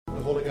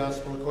Holy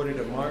Gospel according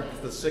to Mark,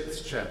 the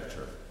 6th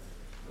chapter.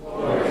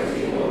 Glory to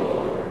you, O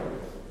Lord.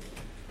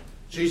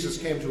 Jesus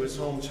came to his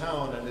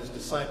hometown, and his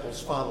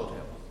disciples followed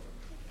him.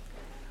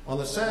 On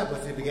the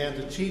Sabbath, he began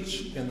to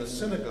teach in the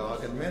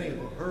synagogue, and many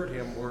who heard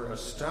him were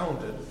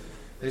astounded.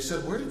 They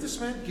said, "Where did this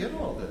man get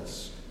all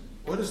this?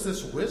 What is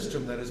this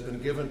wisdom that has been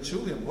given to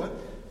him? What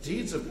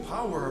deeds of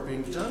power are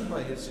being done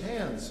by his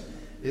hands?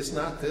 Is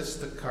not this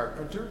the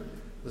carpenter,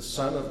 the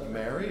son of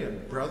Mary,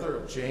 and brother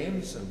of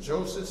James, and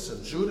Joseph,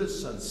 and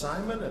Judas, and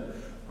Simon? And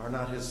are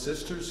not his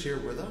sisters here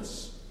with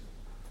us?"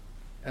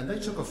 And they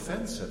took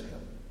offense at him.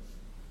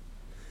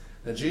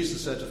 Then Jesus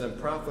said to them,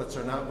 "Prophets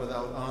are not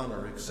without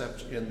honor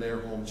except in their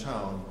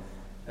hometown,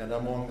 and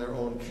among their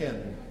own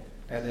kin,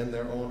 and in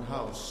their own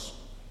house."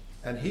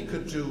 And he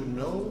could do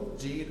no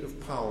deed of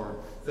power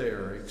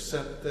there,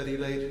 except that he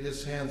laid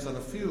his hands on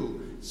a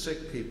few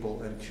sick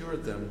people and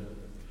cured them.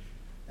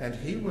 And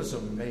he was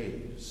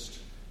amazed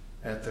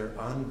at their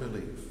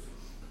unbelief.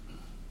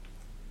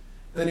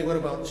 Then he went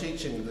about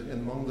teaching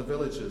among the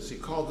villages. He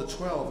called the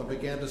 12 and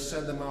began to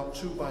send them out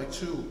 2 by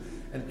 2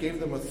 and gave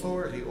them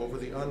authority over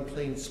the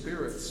unclean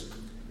spirits.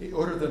 He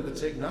ordered them to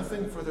take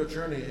nothing for their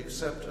journey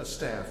except a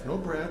staff, no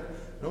bread,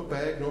 no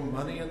bag, no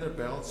money in their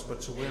belts,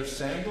 but to wear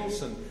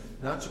sandals and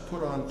not to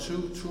put on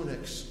 2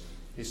 tunics.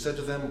 He said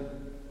to them,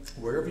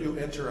 "Wherever you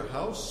enter a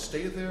house,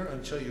 stay there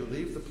until you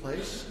leave the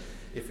place.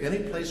 If any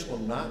place will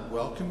not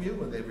welcome you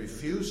and they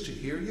refuse to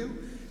hear you,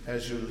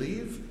 as you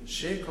leave,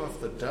 shake off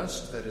the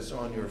dust that is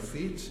on your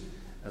feet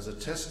as a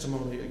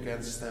testimony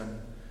against them."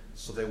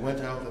 So they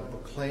went out and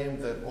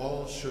proclaimed that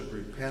all should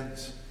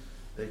repent.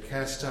 They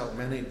cast out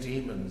many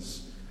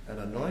demons and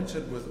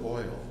anointed with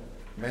oil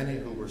many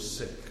who were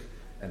sick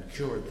and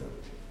cured them.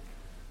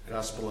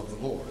 Gospel of the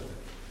Lord.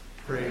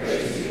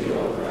 Praise to you,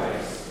 O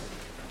Christ.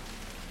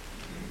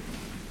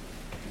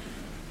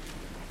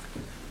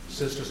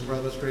 Sisters and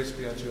brothers, grace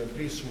be unto you and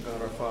peace from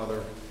God our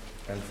Father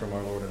and from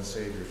our Lord and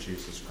Savior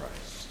Jesus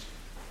Christ.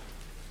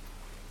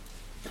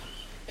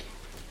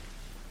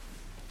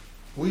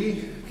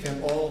 We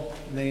can all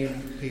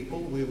name people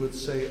we would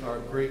say are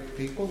great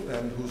people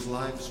and whose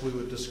lives we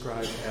would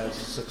describe as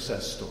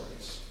success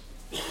stories.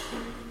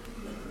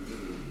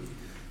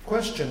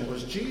 Question,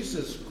 was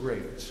Jesus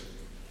great?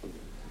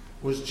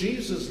 Was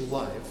Jesus'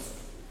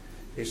 life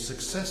a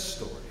success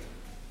story?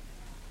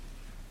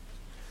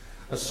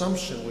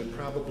 Assumption,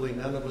 probably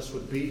none of us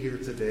would be here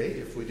today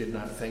if we did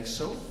not think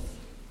so.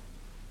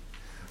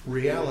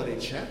 Reality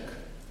check.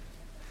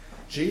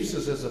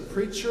 Jesus as a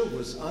preacher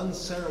was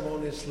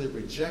unceremoniously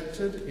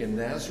rejected in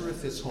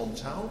Nazareth, his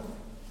hometown.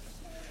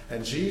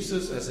 And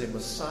Jesus as a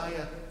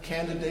Messiah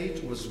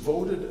candidate was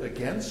voted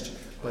against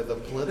by the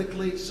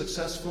politically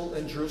successful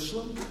in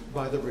Jerusalem,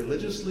 by the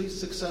religiously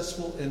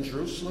successful in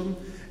Jerusalem,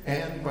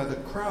 and by the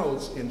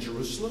crowds in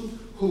Jerusalem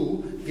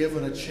who,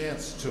 given a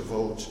chance to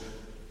vote,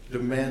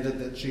 demanded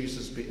that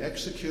Jesus be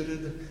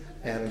executed,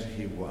 and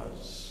he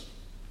was.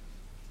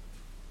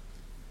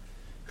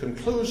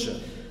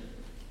 Conclusion.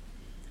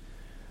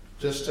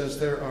 Just as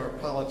there are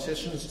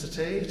politicians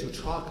today who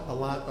talk a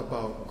lot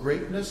about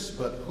greatness,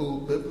 but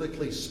who,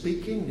 biblically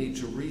speaking, need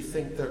to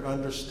rethink their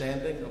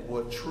understanding of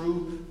what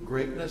true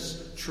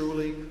greatness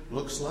truly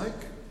looks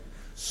like,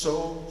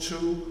 so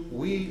too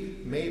we,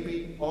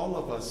 maybe all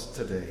of us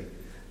today,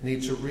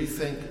 need to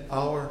rethink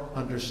our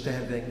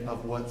understanding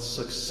of what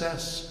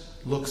success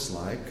looks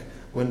like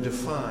when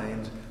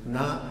defined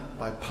not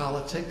by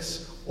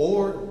politics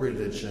or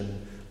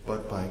religion,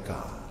 but by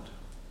God.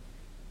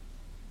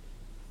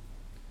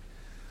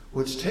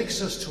 Which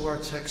takes us to our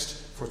text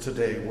for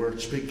today,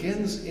 which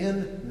begins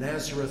in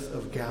Nazareth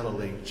of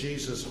Galilee,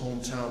 Jesus'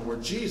 hometown, where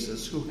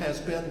Jesus, who has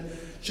been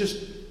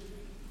just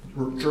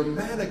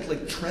dramatically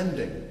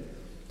trending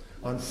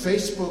on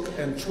Facebook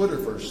and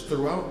Twitterverse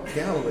throughout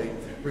Galilee,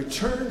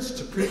 returns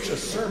to preach a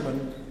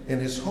sermon in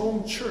his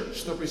home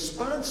church, the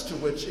response to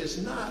which is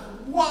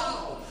not,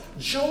 "Wow,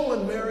 Joe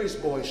and Mary's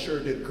boy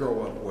sure did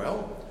grow up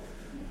well."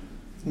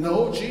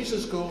 No,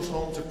 Jesus goes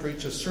home to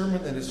preach a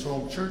sermon in his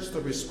home church, the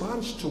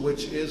response to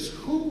which is,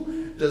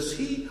 who does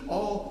he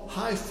all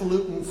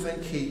highfalutin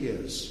think he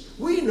is?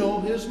 We know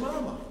his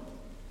mama.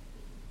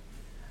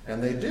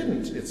 And they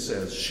didn't, it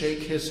says, shake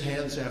his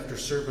hands after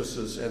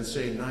services and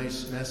say,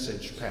 "Nice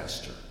message,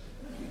 Pastor."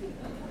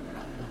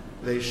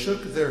 They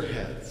shook their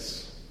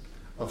heads,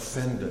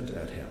 offended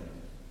at him.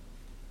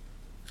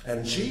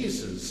 And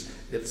Jesus,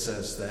 it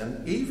says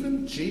then,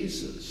 even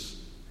Jesus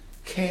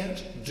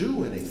can't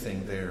do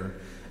anything there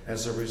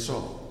as a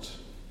result.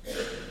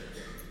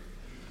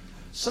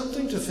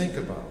 Something to think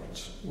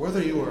about.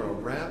 Whether you are a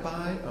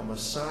rabbi, a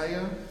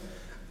Messiah,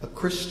 a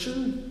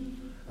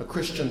Christian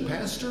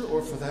pastor,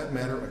 or for that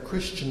matter, a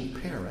Christian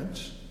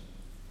parent,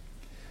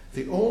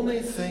 the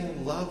only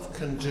thing love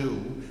can do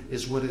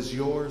is what is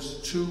yours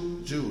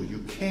to do. You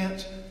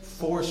can't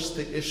force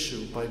the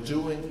issue by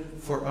doing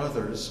for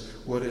others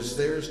what is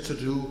theirs to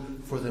do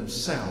for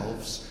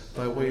themselves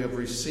by way of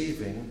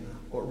receiving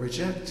or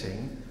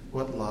rejecting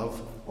what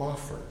love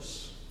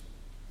offers.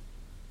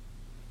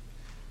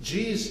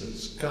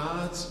 Jesus,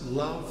 God's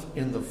love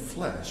in the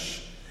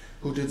flesh,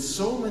 who did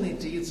so many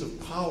deeds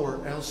of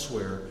power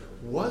elsewhere,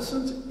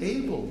 wasn't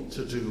able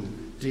to do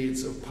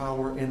deeds of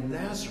power in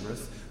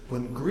Nazareth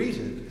when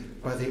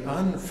greeted by the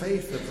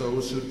unfaith of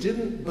those who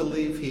didn't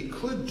believe he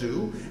could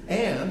do,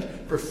 and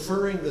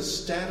preferring the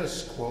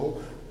status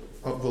quo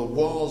of the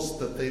walls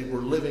that they were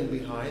living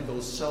behind,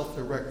 those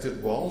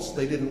self-erected walls.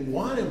 They didn't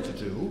want him to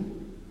do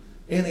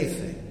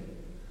anything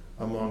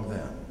among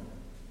them.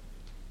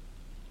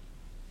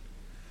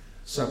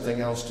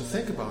 Something else to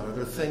think about. Are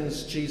there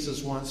things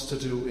Jesus wants to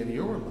do in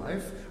your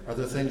life? Are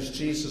there things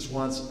Jesus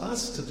wants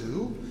us to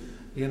do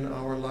in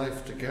our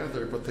life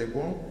together? But they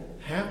won't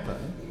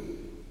happen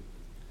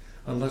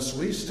unless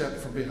we step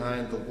from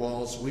behind the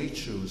walls we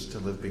choose to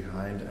live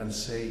behind and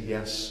say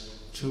yes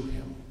to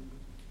him.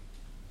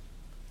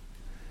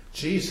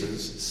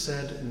 Jesus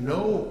said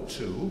no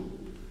to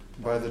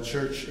by the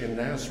church in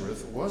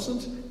Nazareth,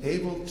 wasn't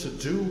able to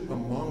do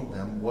among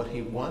them what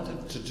he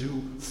wanted to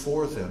do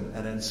for them.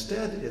 And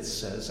instead it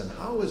says, and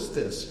how is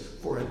this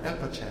for an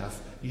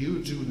epitaph you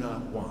do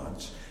not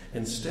want?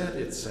 Instead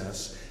it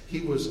says,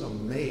 he was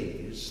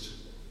amazed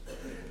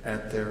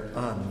at their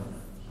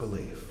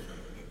unbelief.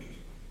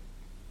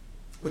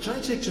 Which I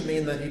take to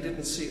mean that he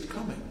didn't see it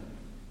coming.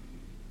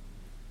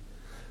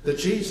 That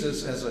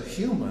Jesus, as a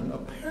human,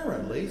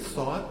 apparently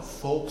thought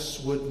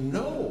folks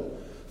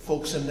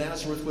in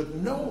Nazareth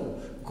would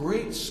know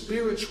great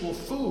spiritual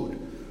food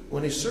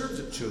when he served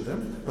it to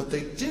them, but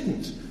they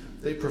didn't.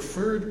 They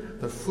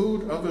preferred the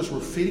food others were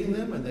feeding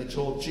them, and they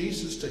told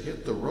Jesus to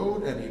hit the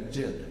road, and he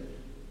did.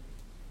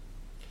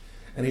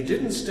 And he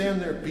didn't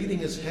stand there beating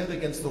his head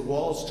against the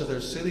walls to their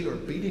city or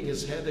beating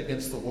his head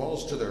against the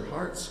walls to their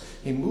hearts.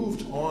 He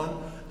moved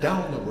on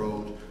down the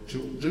road to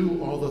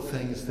do all the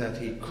things that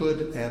he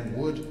could and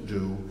would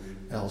do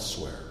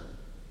elsewhere.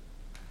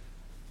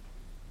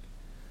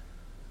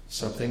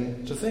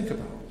 Something to think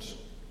about.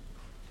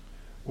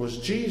 Was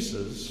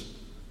Jesus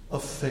a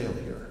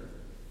failure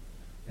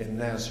in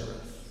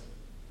Nazareth?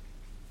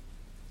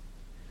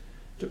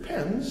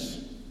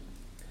 Depends.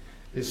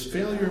 Is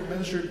failure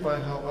measured by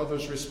how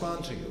others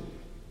respond to you?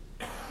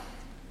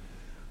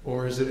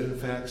 Or is it in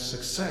fact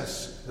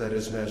success that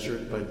is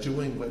measured by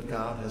doing what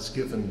God has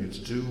given you to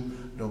do,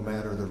 no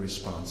matter the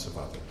response of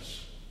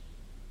others?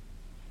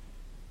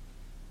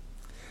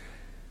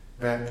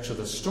 Back to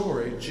the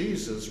story,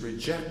 Jesus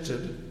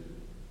rejected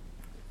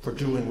for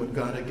doing what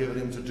God had given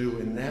him to do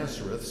in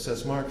Nazareth,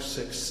 says Mark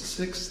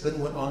 6, then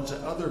went on to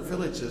other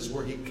villages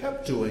where he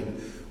kept doing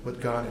what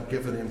God had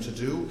given him to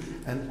do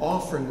and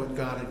offering what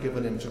God had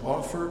given him to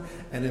offer.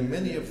 And in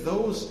many of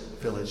those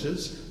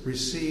villages,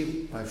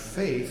 received by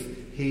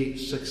faith, he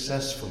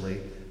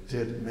successfully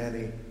did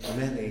many,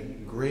 many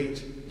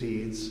great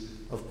deeds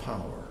of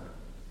power.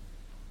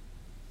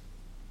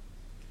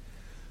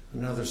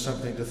 Now there's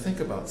something to think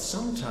about.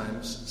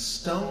 Sometimes,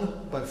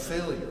 stung by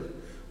failure,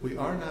 we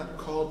are not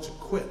called to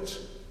quit,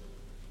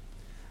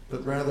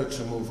 but rather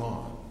to move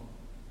on.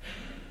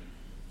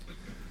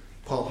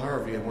 Paul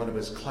Harvey, in one of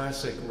his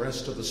classic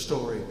Rest of the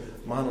Story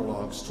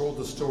monologues, told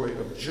the story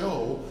of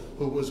Joe,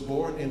 who was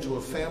born into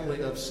a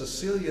family of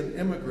Sicilian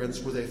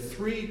immigrants with a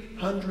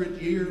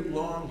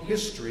 300-year-long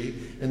history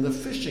in the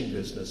fishing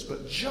business.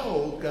 But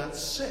Joe got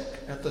sick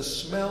at the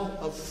smell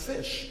of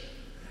fish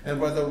and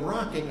by the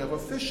rocking of a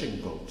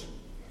fishing boat.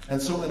 And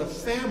so in a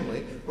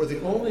family where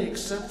the only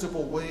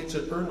acceptable way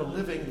to earn a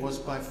living was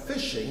by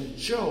fishing,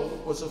 Joe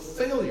was a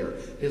failure.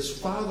 His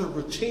father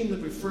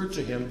routinely referred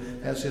to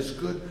him as his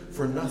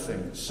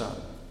good-for-nothing son.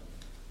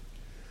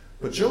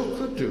 But Joe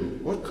could do.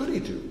 What could he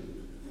do?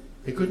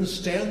 He couldn't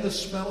stand the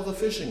smell of the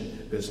fishing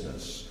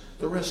business.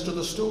 The rest of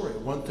the story.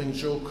 One thing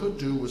Joe could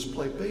do was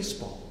play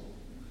baseball.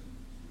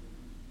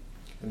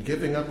 And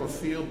giving up a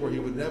field where he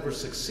would never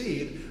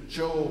succeed,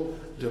 Joe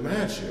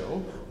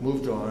DiMaggio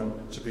moved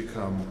on to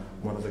become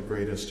one of the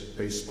greatest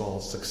baseball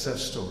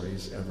success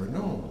stories ever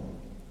known.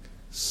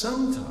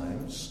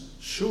 Sometimes,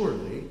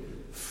 surely,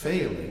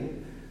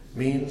 failing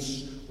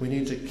means we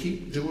need to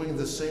keep doing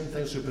the same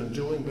things we've been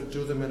doing, but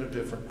do them in a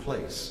different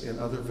place, in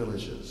other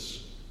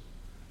villages.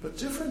 But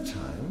different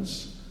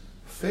times,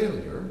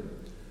 failure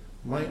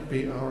might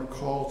be our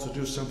call to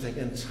do something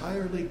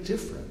entirely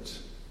different,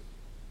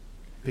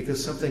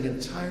 because something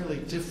entirely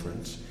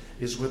different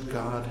is what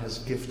God has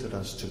gifted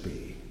us to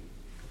be.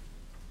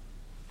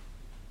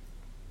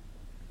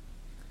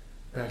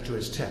 Back to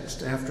his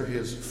text. After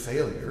his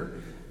failure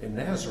in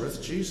Nazareth,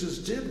 Jesus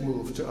did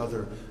move to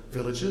other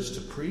villages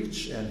to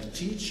preach and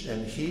teach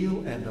and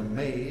heal and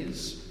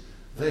amaze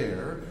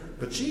there.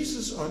 But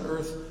Jesus on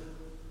earth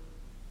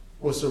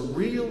was a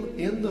real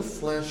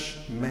in-the-flesh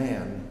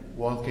man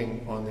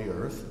walking on the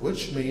earth,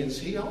 which means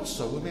he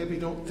also, we maybe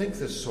don't think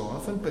this so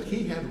often, but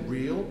he had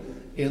real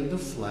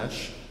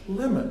in-the-flesh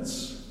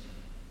limits.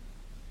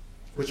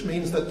 Which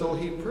means that though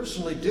he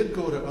personally did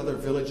go to other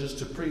villages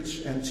to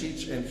preach and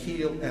teach and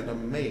heal and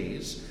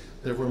amaze,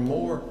 there were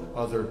more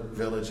other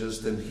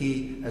villages than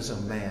he as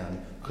a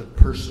man could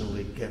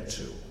personally get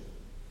to.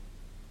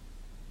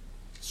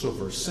 So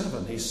verse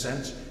 7, he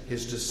sent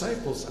his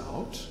disciples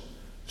out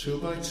 2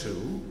 by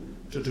 2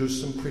 to do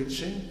some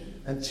preaching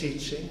and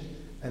teaching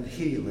and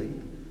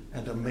healing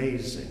and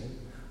amazing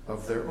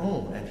of their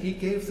own. And he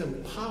gave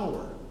them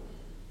power,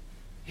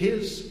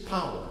 his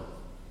power,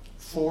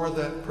 for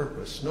that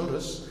purpose.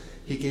 Notice,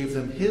 he gave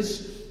them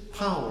his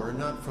power,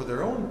 not for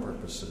their own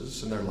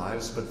purposes in their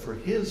lives, but for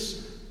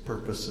his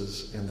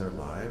purposes in their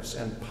lives.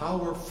 And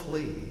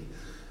powerfully,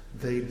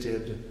 they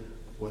did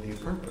what he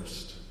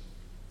purposed.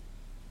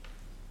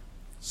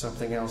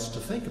 Something else to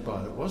think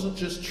about. It wasn't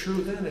just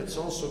true then, it's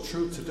also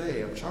true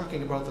today. I'm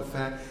talking about the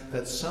fact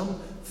that some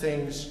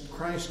things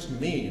Christ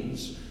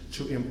means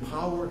to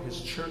empower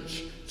his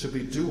church to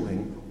be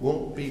doing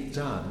won't be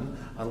done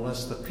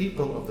unless the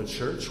people of the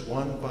church,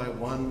 one by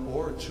one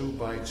or two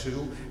by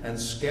two, and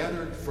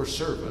scattered for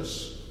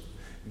service,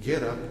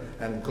 get up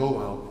and go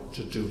out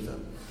to do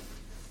them.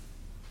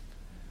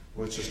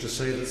 Which is to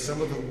say that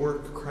some of the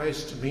work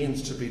Christ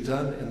means to be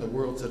done in the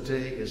world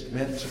today is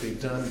meant to be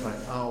done by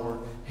our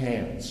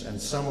hands. And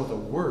some of the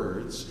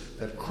words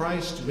that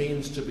Christ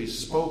means to be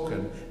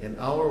spoken in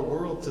our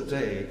world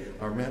today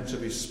are meant to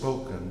be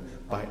spoken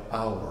by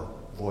our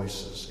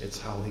voices. It's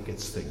how he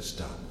gets things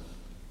done.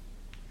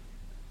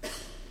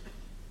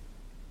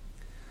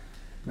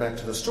 Back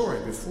to the story.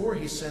 Before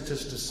he sent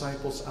his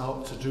disciples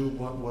out to do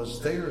what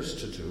was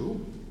theirs to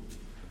do,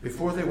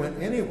 before they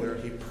went anywhere,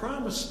 he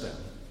promised them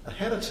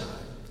ahead of time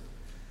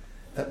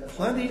that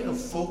plenty of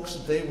folks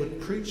they would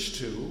preach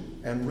to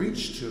and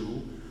reach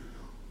to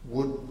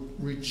would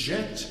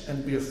reject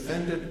and be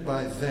offended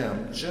by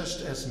them,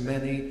 just as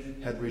many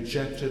had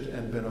rejected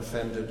and been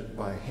offended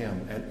by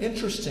him. And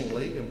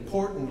interestingly,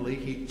 importantly,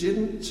 he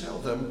didn't tell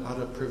them how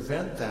to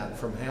prevent that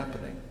from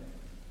happening.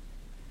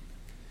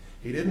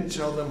 He didn't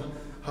tell them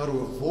how to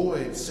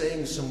avoid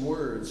saying some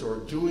words or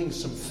doing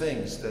some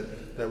things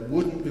that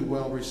wouldn't be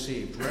well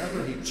received.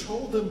 Rather, he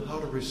told them how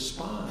to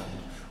respond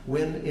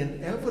when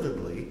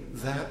inevitably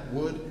that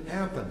would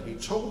happen. He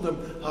told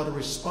them how to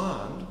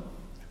respond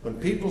when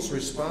people's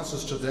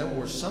responses to them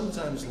were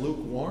sometimes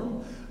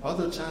lukewarm,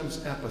 other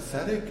times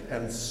apathetic,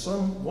 and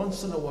some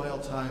once in a while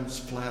times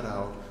flat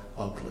out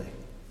ugly.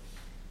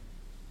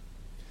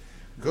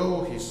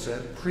 Go, he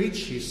said,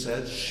 preach, he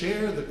said,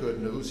 share the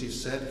good news, he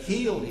said,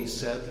 heal, he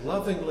said,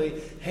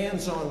 lovingly,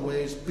 hands-on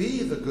ways,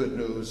 be the good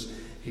news,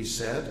 he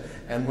said.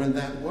 And when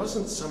that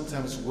wasn't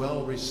sometimes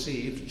well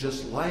received,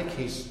 just like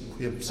he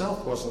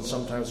himself wasn't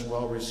sometimes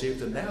well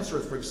received in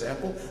Nazareth, for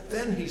example,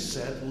 then he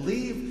said,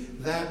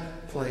 leave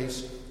that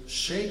place,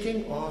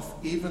 shaking off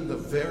even the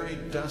very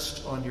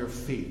dust on your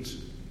feet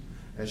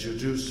as you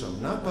do so.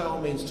 Not by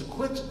all means to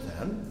quit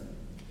then,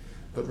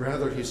 but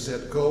rather, he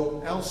said,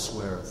 go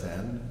elsewhere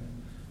then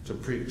to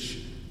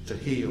preach, to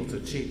heal, to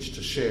teach,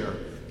 to share,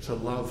 to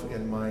love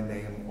in my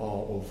name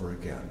all over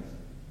again.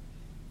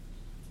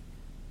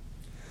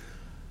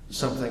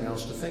 Something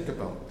else to think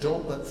about.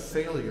 Don't let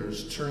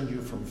failures turn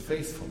you from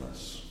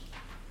faithfulness.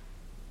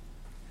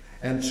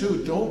 And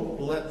two, don't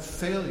let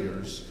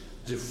failures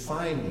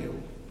define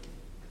you.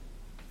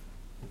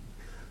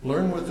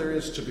 Learn what there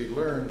is to be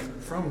learned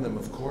from them,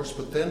 of course,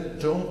 but then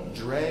don't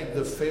drag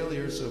the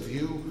failures of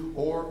you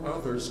or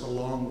others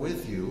along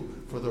with you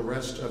for the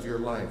rest of your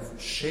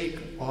life. Shake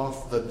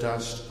off the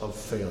dust of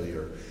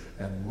failure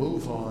and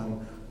move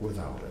on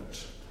without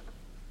it.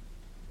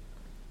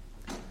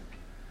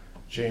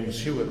 James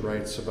Hewitt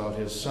writes about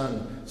his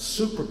son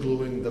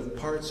supergluing the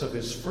parts of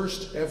his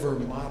first ever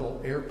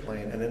model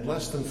airplane, and in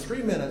less than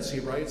 3 minutes,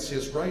 he writes,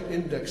 his right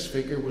index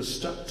finger was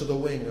stuck to the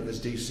wing of his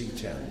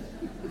DC-10.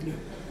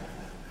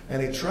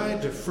 And he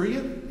tried to free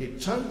it, he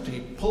tugged, he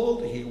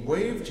pulled, he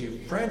waved, he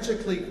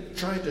frantically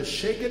tried to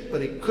shake it,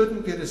 but he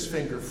couldn't get his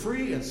finger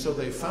free, and so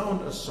they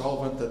found a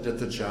solvent that did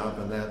the job,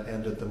 and that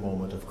ended the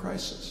moment of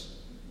crisis.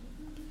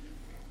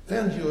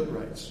 Then Hewitt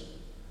writes,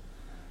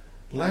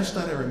 last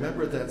night I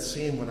remembered that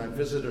scene when I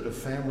visited a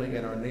family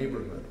in our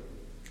neighborhood.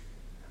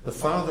 The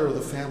father of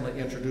the family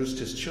introduced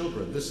his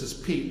children. This is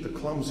Pete, the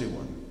clumsy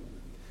one.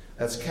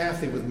 That's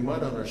Kathy with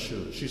mud on her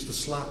shoes. She's the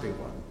sloppy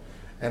one.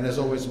 And as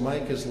always,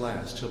 Mike is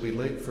last. He'll be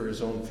late for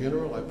his own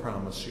funeral, I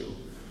promise you.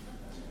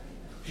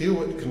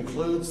 Hewitt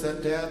concludes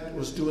that Dad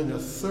was doing a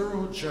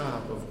thorough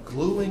job of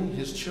gluing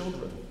his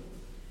children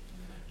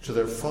to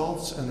their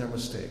faults and their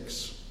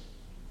mistakes.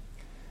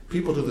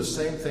 People do the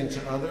same thing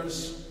to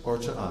others or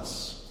to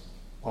us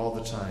all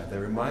the time. They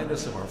remind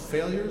us of our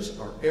failures,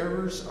 our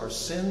errors, our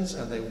sins,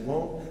 and they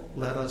won't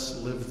let us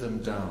live them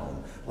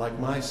down. Like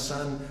my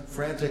son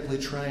frantically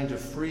trying to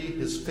free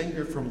his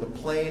finger from the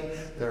plane,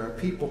 there are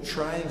people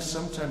trying,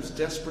 sometimes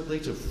desperately,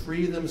 to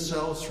free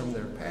themselves from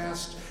their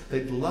past.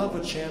 They'd love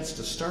a chance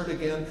to start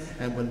again,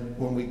 and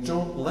when we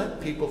don't let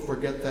people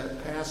forget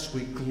that past,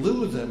 we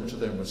glue them to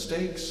their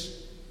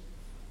mistakes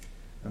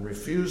and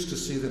refuse to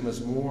see them as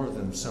more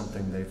than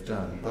something they've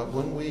done. But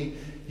when we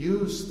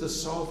use the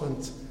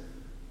solvent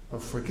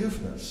of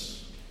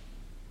forgiveness,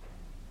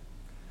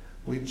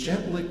 we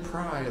gently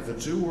pry the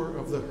doer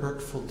of the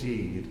hurtful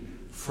deed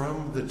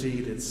from the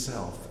deed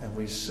itself, and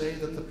we say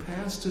that the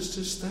past is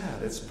just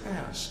that. It's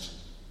past.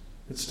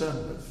 It's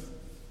done with.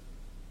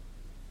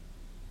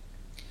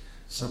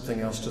 Something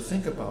else to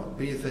think about,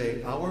 be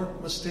they our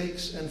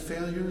mistakes and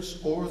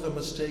failures or the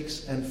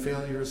mistakes and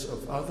failures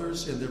of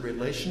others in their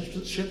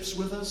relationships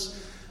with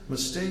us.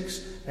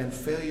 Mistakes and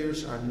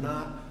failures are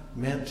not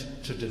meant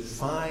to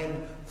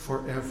define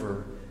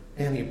forever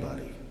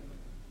anybody,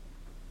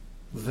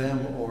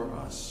 them or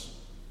us.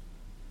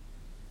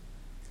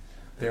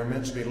 They are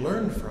meant to be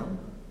learned from,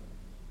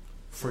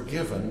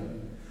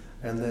 forgiven,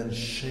 and then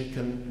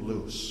shaken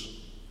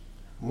loose,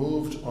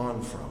 moved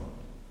on from,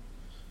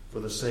 for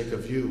the sake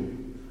of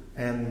you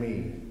and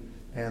me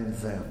and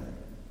them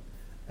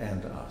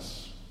and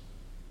us.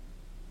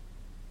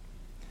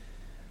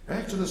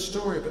 Back to the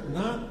story, but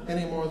not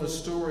anymore the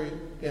story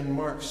in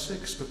Mark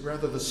 6, but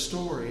rather the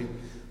story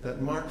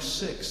that Mark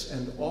 6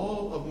 and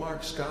all of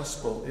Mark's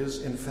gospel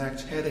is in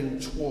fact heading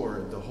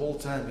toward the whole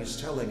time he's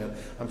telling it.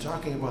 I'm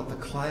talking about the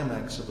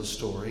climax of the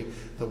story,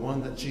 the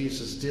one that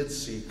Jesus did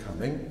see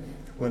coming,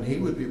 when he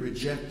would be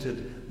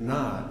rejected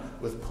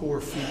not with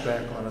poor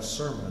feedback on a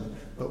sermon,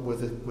 but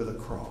with a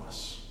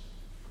cross.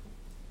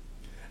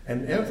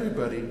 And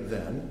everybody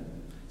then,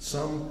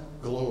 some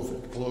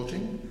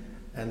gloating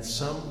and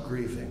some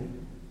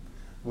grieving,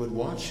 would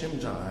watch him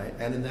die,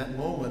 and in that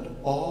moment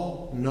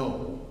all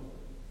know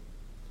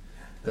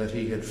that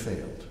he had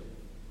failed.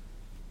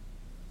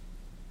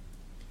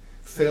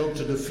 Failed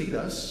to defeat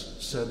us,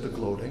 said the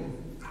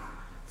gloating.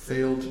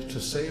 Failed to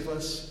save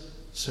us,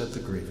 said the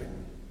grieving.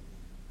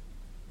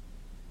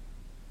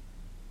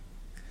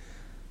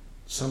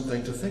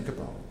 Something to think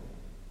about.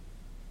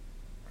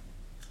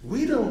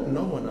 We don't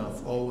know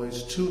enough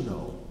always to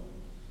know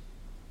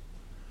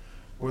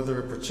whether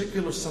a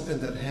particular something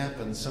that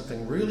happens,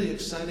 something really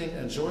exciting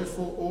and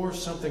joyful, or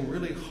something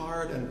really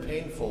hard and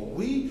painful.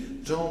 We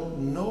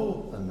don't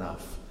know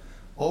enough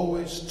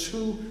always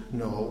to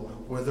know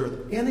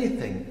whether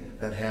anything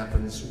that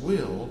happens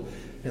will,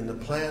 in the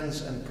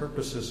plans and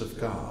purposes of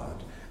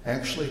God,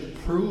 actually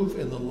prove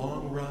in the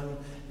long run,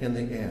 in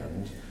the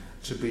end,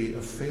 to be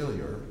a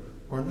failure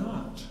or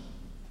not.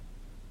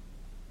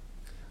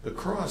 The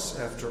cross,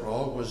 after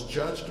all, was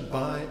judged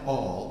by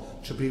all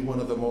to be one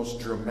of the most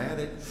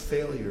dramatic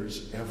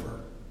failures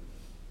ever.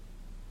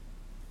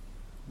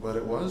 But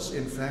it was,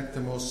 in fact, the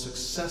most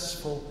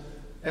successful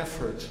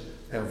effort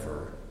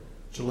ever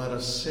to let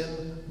a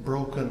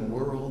sin-broken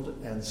world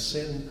and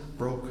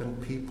sin-broken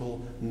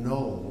people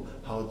know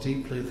how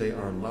deeply they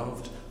are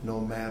loved,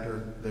 no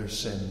matter their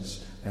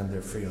sins and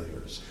their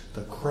failures.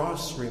 The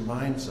cross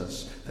reminds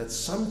us that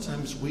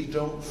sometimes we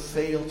don't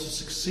fail to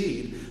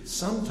succeed,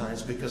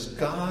 sometimes because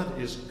God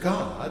is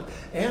God,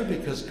 and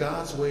because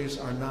God's ways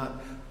are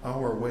not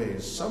our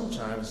ways.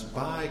 Sometimes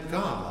by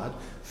God,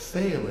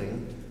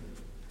 failing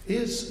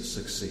is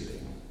succeeding.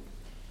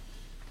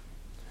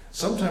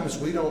 Sometimes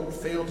we don't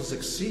fail to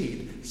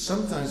succeed.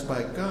 Sometimes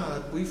by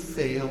God, we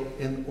fail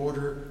in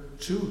order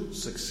to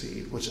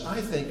succeed, which I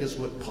think is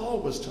what Paul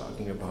was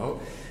talking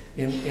about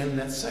in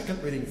that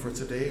second reading for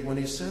today, when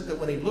he said that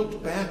when he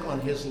looked back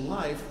on his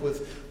life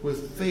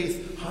with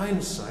faith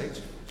hindsight,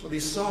 what he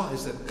saw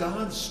is that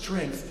God's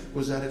strength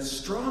was at its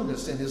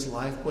strongest in his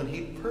life when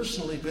he'd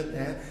personally been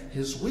at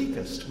his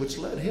weakest, which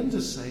led him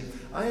to say,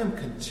 I am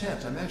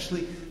content.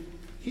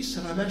 He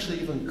said, I'm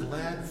actually even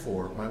glad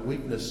for my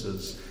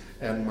weaknesses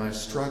and my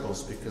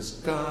struggles, because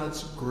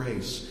God's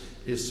grace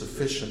is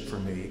sufficient for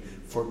me,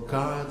 for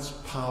God's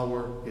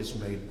power is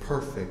made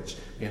perfect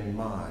in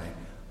my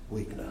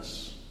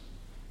weakness.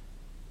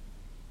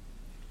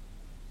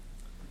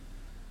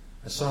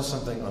 I saw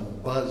something on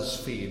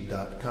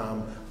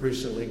BuzzFeed.com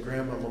recently.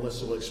 Grandma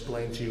Melissa will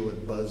explain to you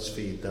what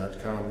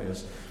BuzzFeed.com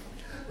is.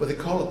 But they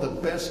call it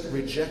the best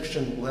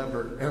rejection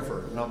letter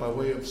ever. Now, by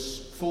way of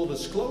full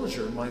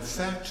disclosure, my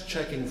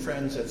fact-checking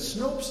friends at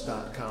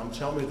Snopes.com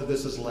tell me that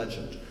this is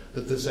legend,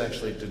 that this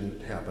actually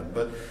didn't happen.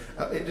 But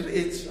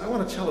I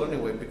want to tell it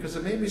anyway because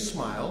it made me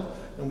smile,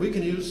 and we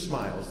can use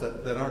smiles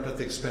that aren't at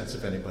the expense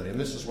of anybody, and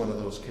this is one of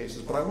those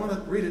cases. But I want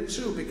to read it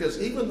too,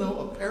 because even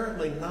though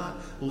apparently not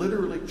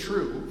literally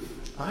true,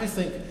 I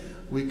think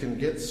we can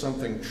get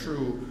something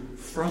true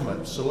from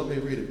it. So let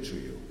me read it to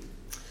you.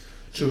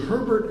 To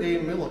Herbert A.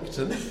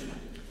 Millington,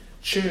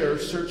 Chair,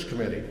 Search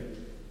Committee.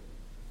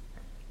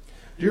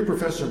 Dear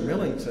Professor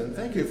Millington,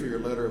 thank you for your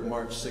letter of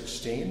March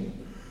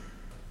 16.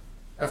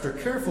 After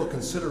careful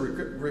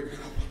consideration,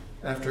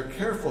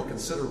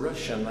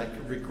 I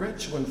regret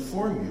to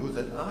inform you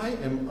that I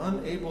am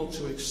unable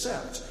to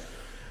accept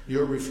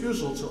your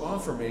refusal to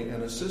offer me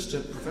an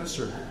assistant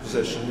professor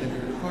position in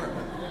your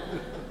department.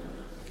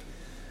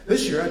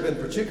 This year, I've been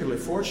particularly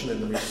fortunate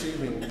in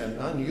receiving an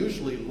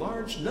unusually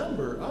large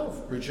number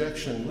of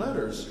rejection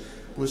letters.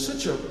 With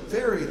such a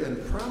varied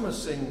and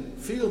promising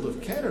field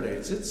of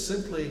candidates, it's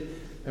simply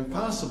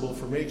impossible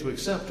for me to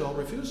accept all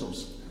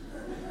refusals.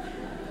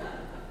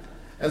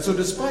 And so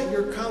despite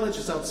your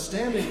college's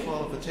outstanding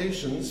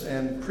qualifications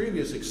and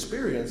previous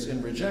experience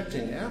in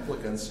rejecting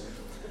applicants,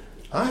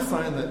 I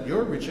find that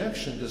your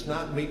rejection does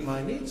not meet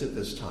my needs at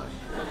this time.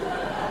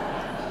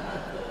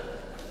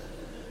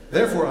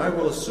 Therefore, I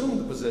will assume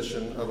the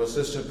position of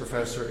assistant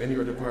professor in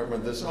your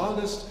department this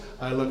August.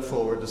 I look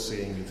forward to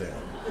seeing you then.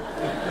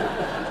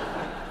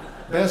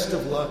 Best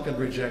of luck in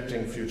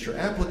rejecting future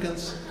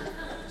applicants.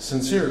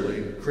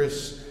 Sincerely,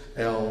 Chris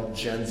L.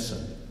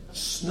 Jensen.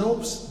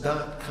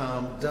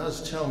 Snopes.com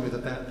does tell me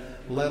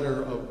that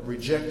letter of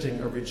rejecting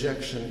a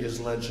rejection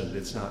is legend.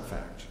 It's not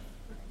fact.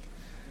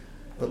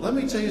 But let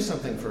me tell you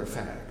something for a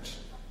fact.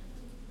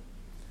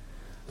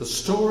 The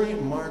story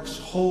Mark's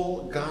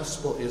whole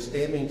gospel is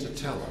aiming to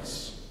tell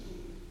us,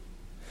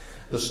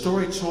 the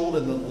story told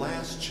in the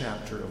last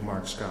chapter of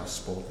Mark's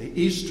gospel, the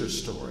Easter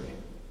story,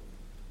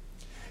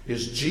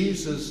 is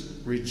Jesus'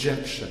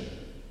 rejection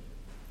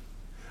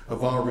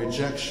of our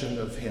rejection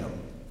of him.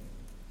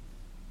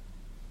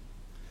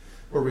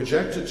 We're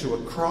rejected to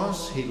a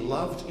cross he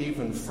loved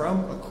even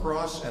from a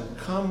cross, and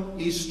come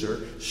Easter,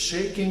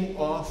 shaking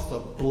off the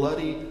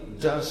bloody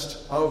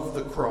dust of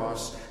the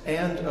cross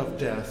and of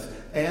death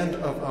and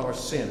of our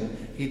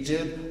sin, he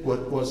did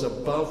what was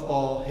above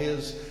all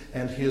his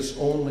and his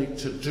only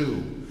to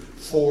do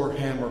for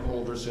hammer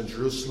holders in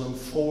Jerusalem,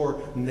 for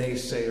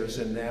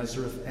naysayers in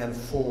Nazareth, and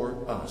for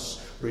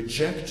us.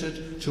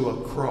 Rejected to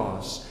a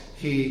cross,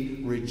 he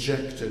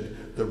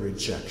rejected the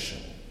rejection.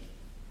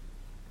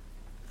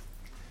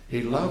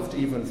 He loved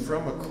even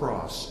from a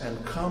cross,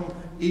 and come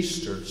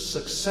Easter,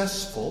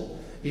 successful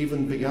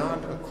even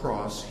beyond a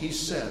cross, he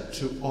said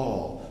to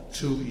all,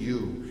 to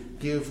you,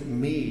 give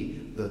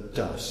me the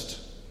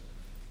dust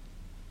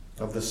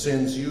of the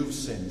sins you've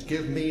sinned.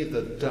 Give me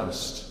the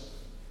dust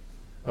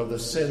of the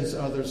sins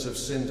others have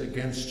sinned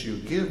against you.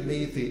 Give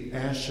me the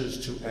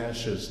ashes to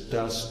ashes,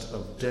 dust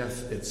of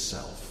death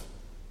itself.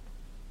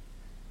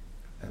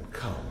 And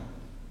come,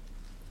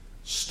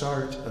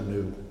 start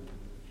anew.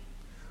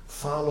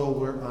 Follow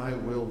where I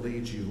will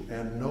lead you.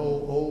 And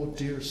know, oh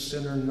dear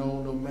sinner,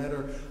 know, no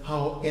matter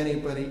how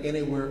anybody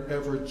anywhere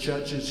ever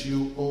judges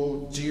you,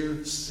 oh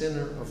dear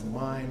sinner of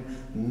mine,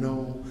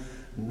 know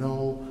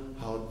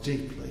how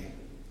deeply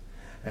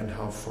and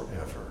how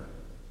forever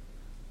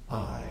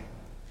I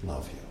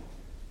love you.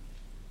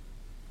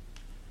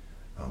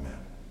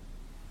 Amen.